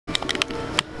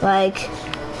Like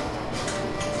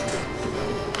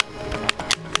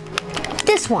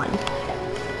this one.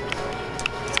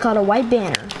 It's called a white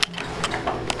banner.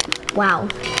 Wow.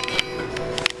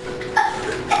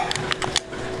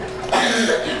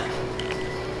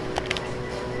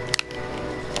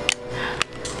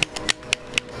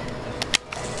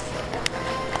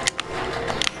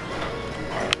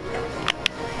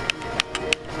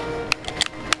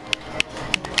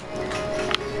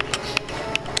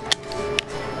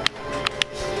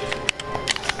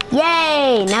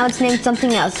 Yay! Now it's named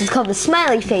something else. It's called the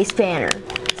smiley face banner.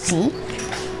 See?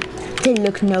 They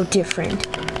look no different.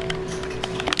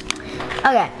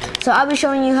 Okay, so I'll be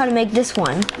showing you how to make this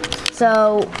one.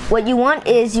 So what you want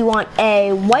is you want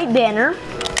a white banner.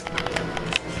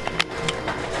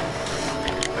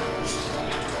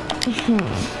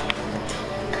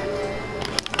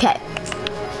 Okay.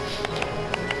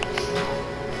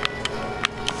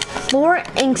 4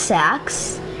 ink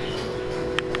sacks.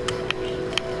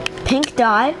 Pink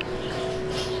dye.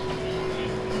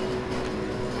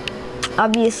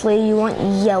 Obviously you want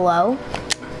yellow.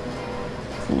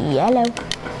 Yellow.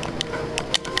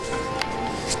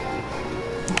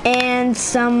 And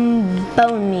some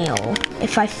bone meal.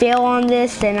 If I fail on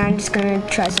this, then I'm just gonna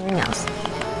try something else.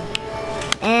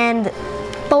 And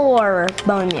 4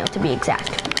 bone meal to be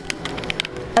exact.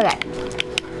 Okay.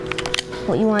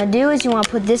 What you wanna do is you wanna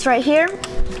put this right here.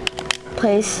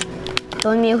 Place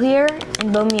bone meal here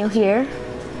and bone meal here.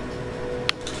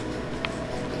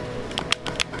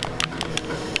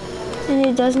 And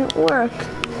it doesn't work.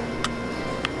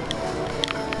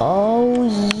 Oh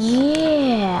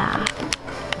yeah.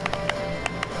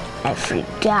 I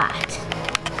forgot.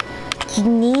 You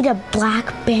need a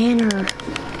black banner.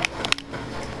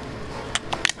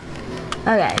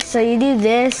 Okay, so you do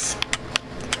this.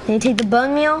 Then you take the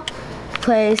bone meal,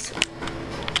 place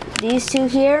these 2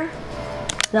 here.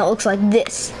 That looks like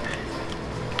this.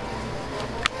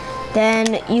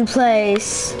 Then you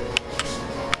place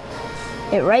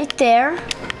it right there.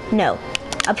 No,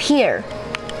 up here.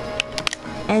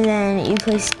 And then you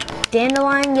place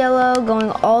dandelion yellow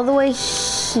going all the way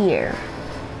here.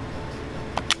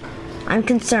 I'm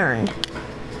concerned.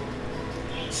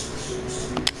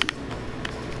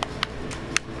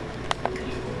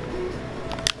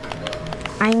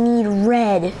 I need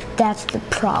red. That's the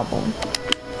problem.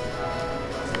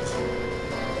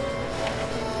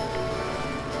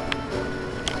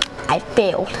 I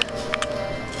failed.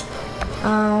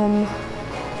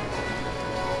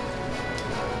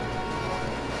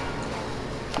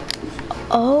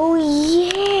 Oh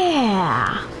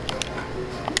yeah.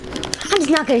 I'm just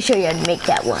not gonna show you how to make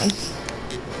that one.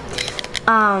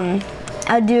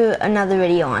 I'll do another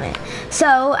video on it.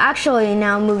 So actually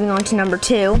now moving on to number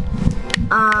 2.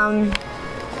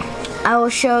 I will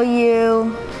show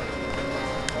you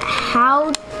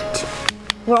how to,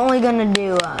 we're only gonna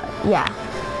do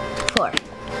 4.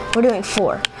 We're doing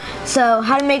 4. So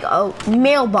how to make a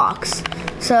mailbox.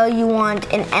 So you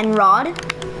want an end rod.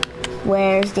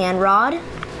 Where's the end rod?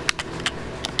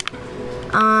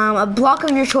 A block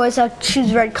of your choice. I'll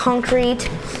choose red concrete.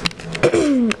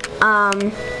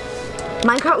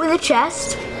 Minecart with a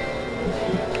chest.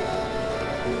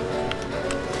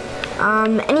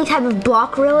 Any type of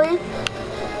block really.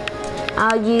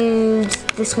 I'll use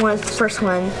this one as the first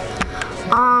one.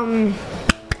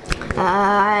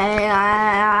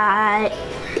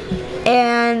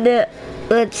 And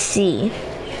let's see.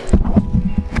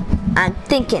 I'm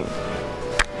thinking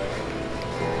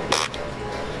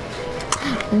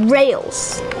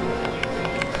rails.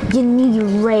 You need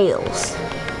rails.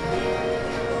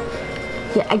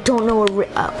 Yeah, I don't know where.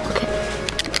 Oh, okay.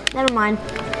 Never mind.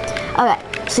 Okay,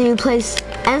 so you place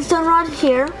endstone rod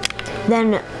here,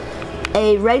 then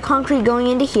a red concrete going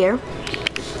into here.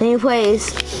 Then you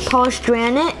place polished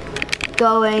granite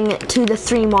going to the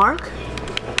 3 mark,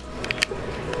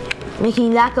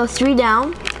 making that go 3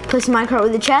 down. Place a minecart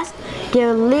with a chest, give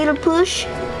it a little push,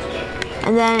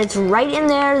 and then it's right in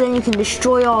there. Then you can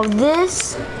destroy all of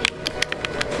this.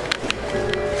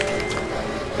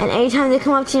 And anytime they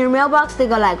come up to your mailbox, they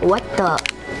go like, what the?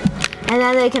 And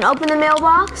then they can open the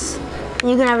mailbox, and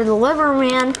you can have a delivery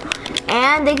man,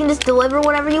 and they can just deliver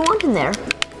whatever you want in there.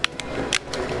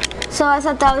 So I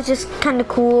thought that was just kind of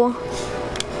cool.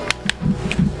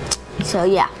 So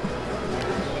yeah.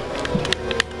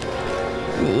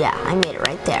 Yeah, I made it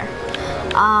right there.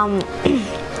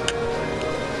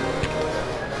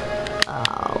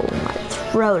 Oh, my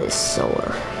throat is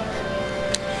sore.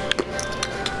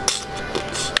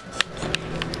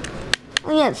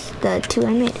 Oh yes, the 2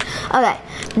 I made. Okay,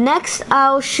 next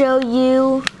I'll show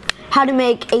you how to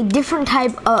make a different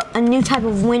type, a new type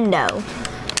of window.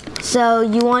 So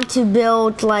you want to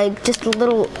build like just a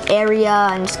little area.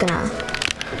 I'm just gonna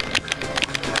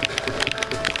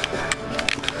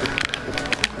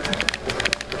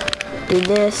do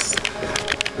this.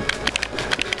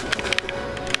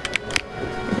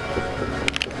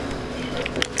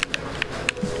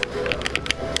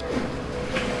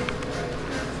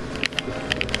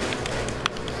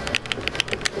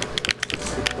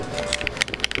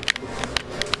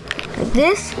 Like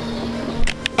this,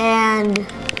 and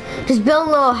just build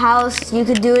a little house. You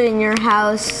could do it in your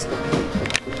house.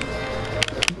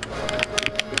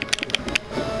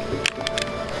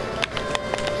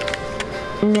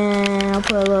 And then I'll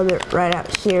put a little bit right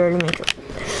out here to make it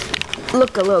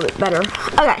look a little bit better.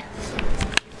 Okay.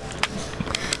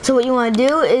 So what you want to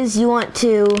do is you want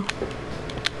to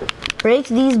break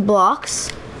these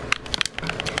blocks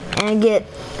and get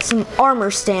some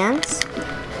armor stands.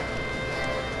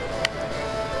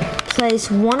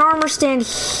 Place one armor stand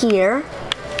here,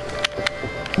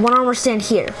 one armor stand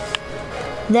here.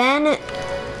 Then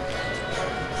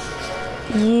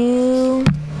you,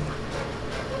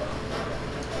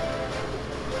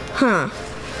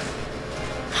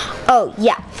 oh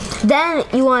yeah. Then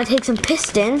you want to take some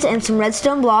pistons and some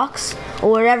redstone blocks, or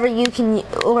whatever you can,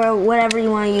 or whatever you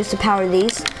want to use to power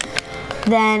these.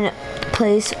 Then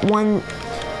place one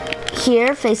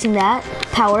here facing that,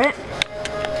 power it.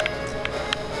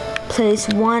 Place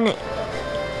one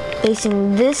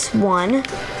facing this one,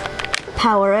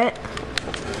 power it.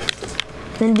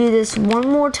 Then do this one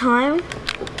more time.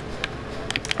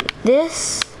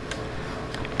 This,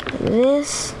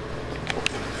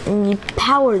 and you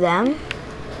power them.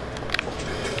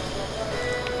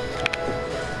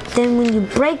 Then when you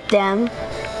break them,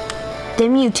 they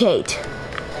mutate.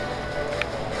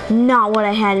 Not what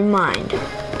I had in mind.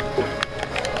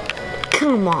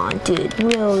 Come on, dude,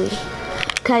 really?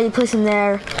 Okay, you place them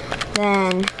there.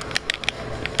 Then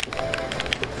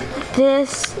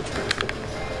this.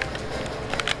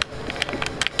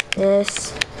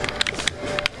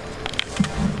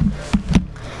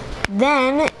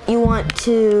 Then you want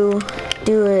to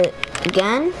do it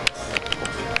again.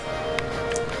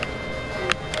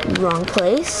 Wrong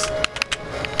place.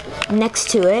 Next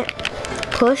to it,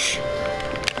 push.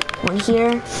 One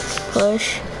here,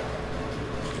 push.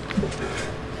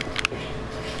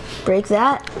 Break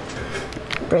that.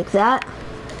 Break that.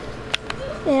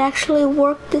 It actually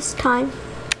worked this time.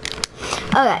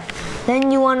 Okay,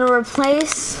 then you want to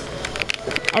replace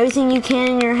everything you can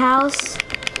in your house.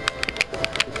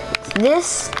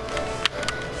 This.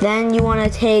 Then you want to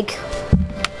take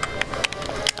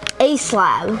a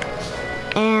slab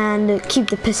and keep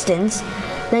the pistons.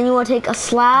 Then you want to take a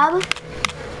slab,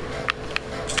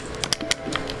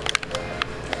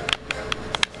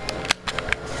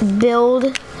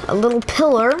 build a little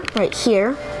pillar right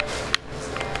here.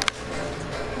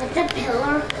 What's a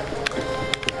pillar?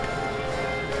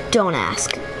 Don't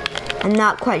ask. I'm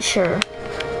not quite sure.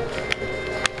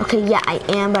 Okay, yeah, I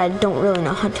am, but I don't really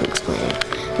know how to explain it.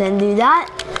 Then do that,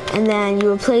 and then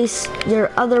you replace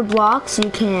your other blocks. You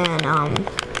can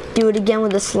do it again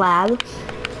with a slab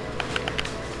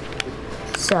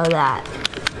so that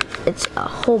it's a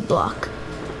whole block.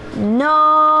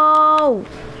 No!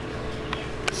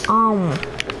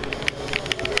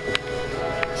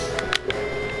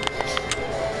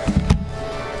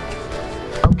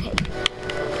 Okay.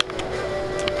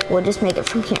 We'll just make it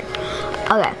from here.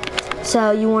 Okay.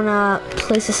 So you want to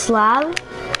place a slab.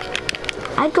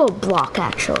 I'd go a block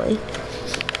actually.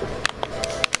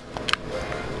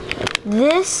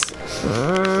 This.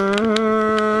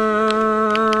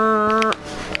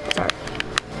 Sorry.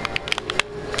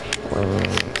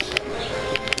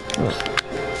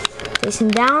 Facing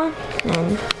down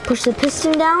and push the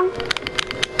piston down.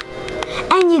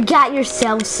 And you got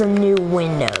yourself some new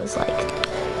windows.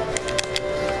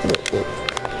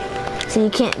 So you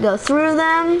can't go through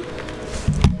them.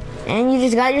 And you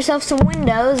just got yourself some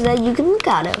windows that you can look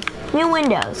out of. New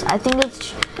windows. I think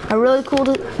it's a really cool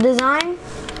design.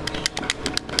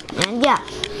 And yeah,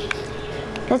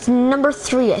 that's number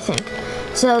 3, I think.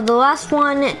 So the last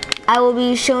one I will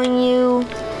be showing you.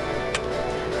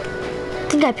 I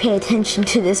think I pay attention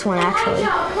to this one actually.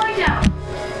 Point out.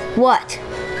 What?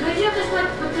 Could you just like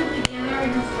put them together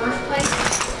in the first place?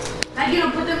 Like, you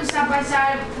know, put them side by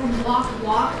side from block to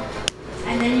block,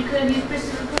 and then you could have used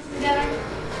pistons to put them together?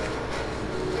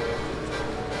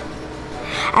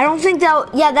 I don't think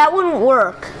that. Yeah, that wouldn't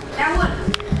work. That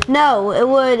would. No, it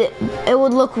would. It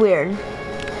would look weird.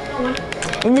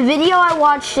 In the video I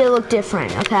watched, it looked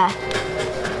different. Okay.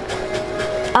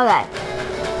 Okay.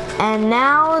 And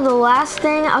now the last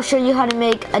thing, I'll show you how to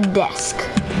make a desk,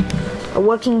 a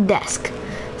working desk.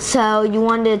 So you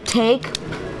want to take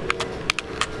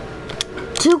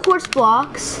 2 quartz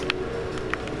blocks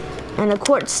and a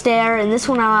quartz stair, and this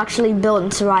one I'll actually build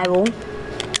in survival.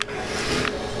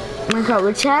 Minecart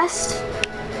wood chest.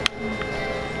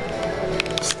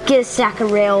 Just get a stack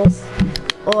of rails,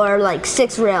 or like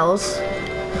 6 rails.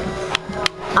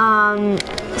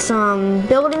 Some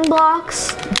building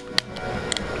blocks.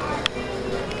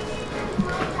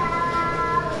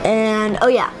 And oh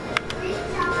yeah,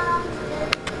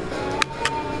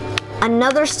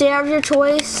 another stair of your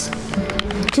choice,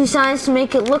 2 signs to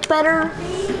make it look better,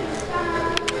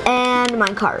 and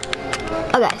minecart.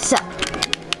 Okay, so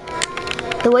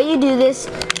the way you do this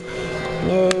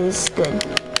is good.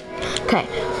 Okay,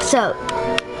 so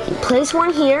you place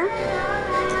one here,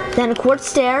 then a quartz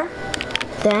stair,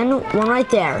 then one right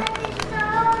there.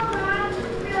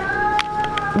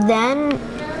 Then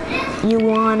you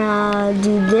wanna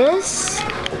do this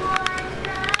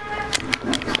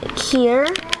like here,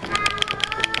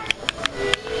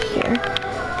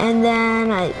 and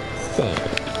then I think,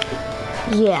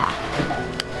 yeah,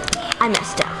 I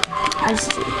messed up. I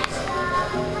just do this.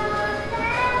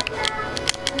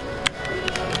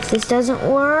 This doesn't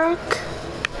work.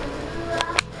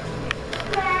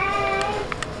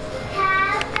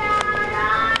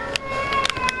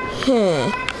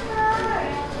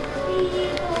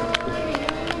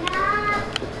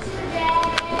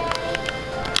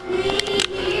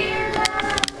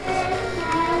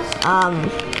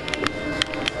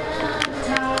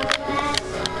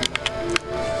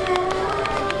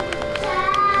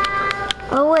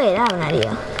 Oh wait, I have an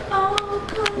idea.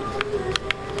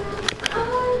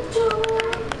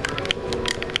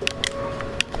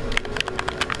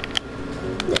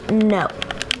 No.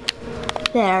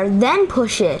 There, then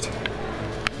push it.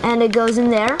 And it goes in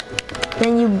there.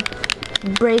 Then you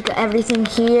break everything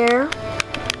here.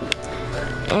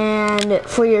 And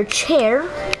for your chair,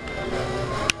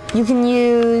 you can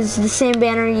use the same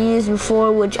banner you used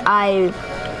before, which I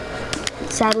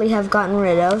sadly have gotten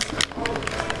rid of.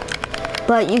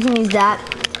 But you can use that.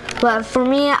 But for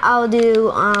me, I'll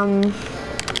do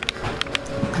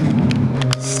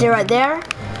stay right there,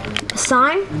 a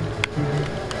sign,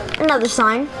 another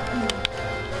sign,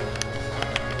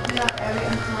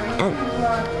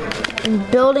 and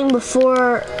building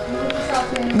before,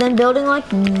 then building like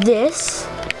this,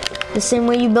 the same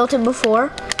way you built it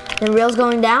before. Then rails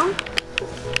going down,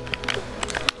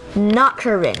 not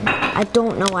curving. I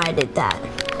don't know why I did that.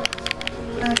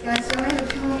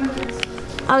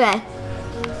 Okay,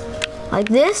 like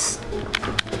this.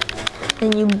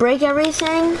 Then you break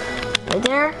everything right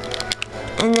there,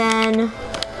 and then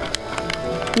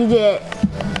you get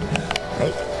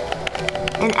like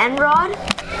an end rod,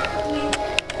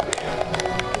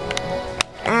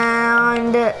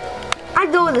 and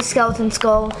I'd go with a skeleton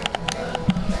skull.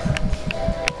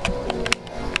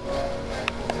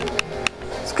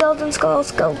 Skeleton skull,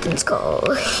 skeleton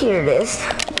skull. Here it is.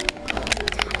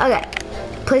 Okay,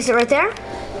 place it right there.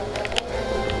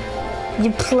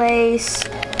 You place,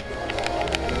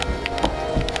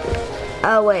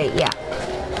 oh wait, yeah.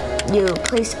 You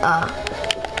place a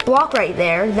block right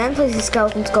there, then place a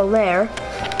skeleton skull there,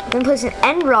 then place an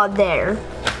end rod there.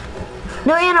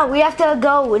 No, Anna, we have to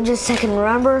go in just a second,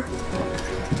 remember?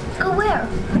 Go where?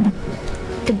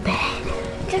 To bed.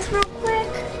 Just real quick.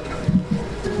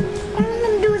 All I'm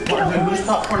gonna do is get a Whose horse.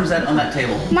 popcorn is that on that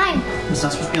table? Mine. It's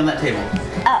not supposed to be on that table.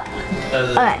 Oh.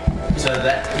 Okay. So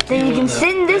that. Then you can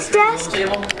sit in this desk,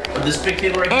 table, or this big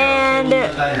table right and here, or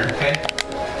the diner, okay?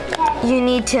 you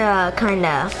need to kind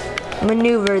of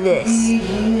maneuver this.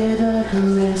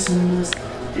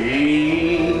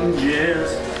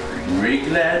 Angels, break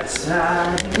that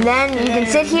side. Then you can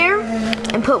sit here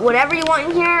and put whatever you want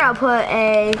in here. I'll put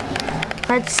a,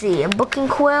 let's see, a book and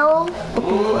quill.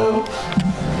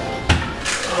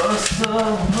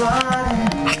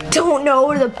 I don't know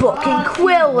where the book and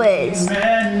quill is.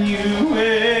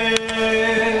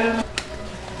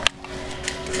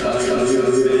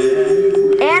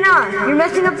 Anna, you're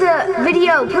messing up the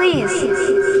video, please.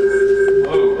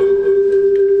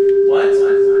 What?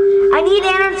 I need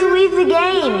Anna to leave the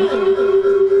game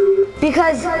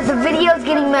because the video's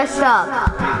getting messed up.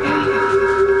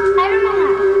 I don't know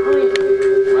how.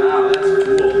 Wow, that's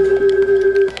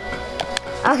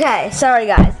cool. Okay, sorry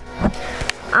guys.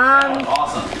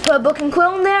 Awesome. Put a book and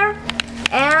quill in there,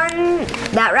 and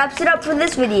that wraps it up for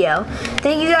this video.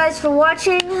 Thank you guys for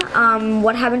watching.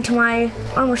 What happened to my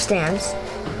armor stands?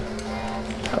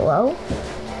 Hello?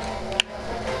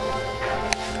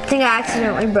 I think I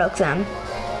accidentally broke them.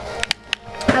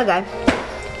 Okay.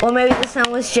 Or maybe the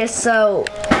sound was just so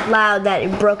loud that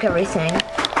it broke everything.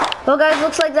 But Well, guys,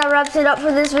 looks like that wraps it up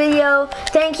for this video.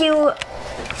 Thank you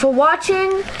for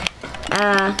watching.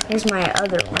 Here's my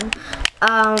other one.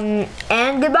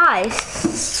 And goodbye.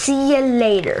 See you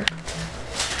later.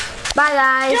 Bye,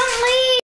 guys. Don't leave.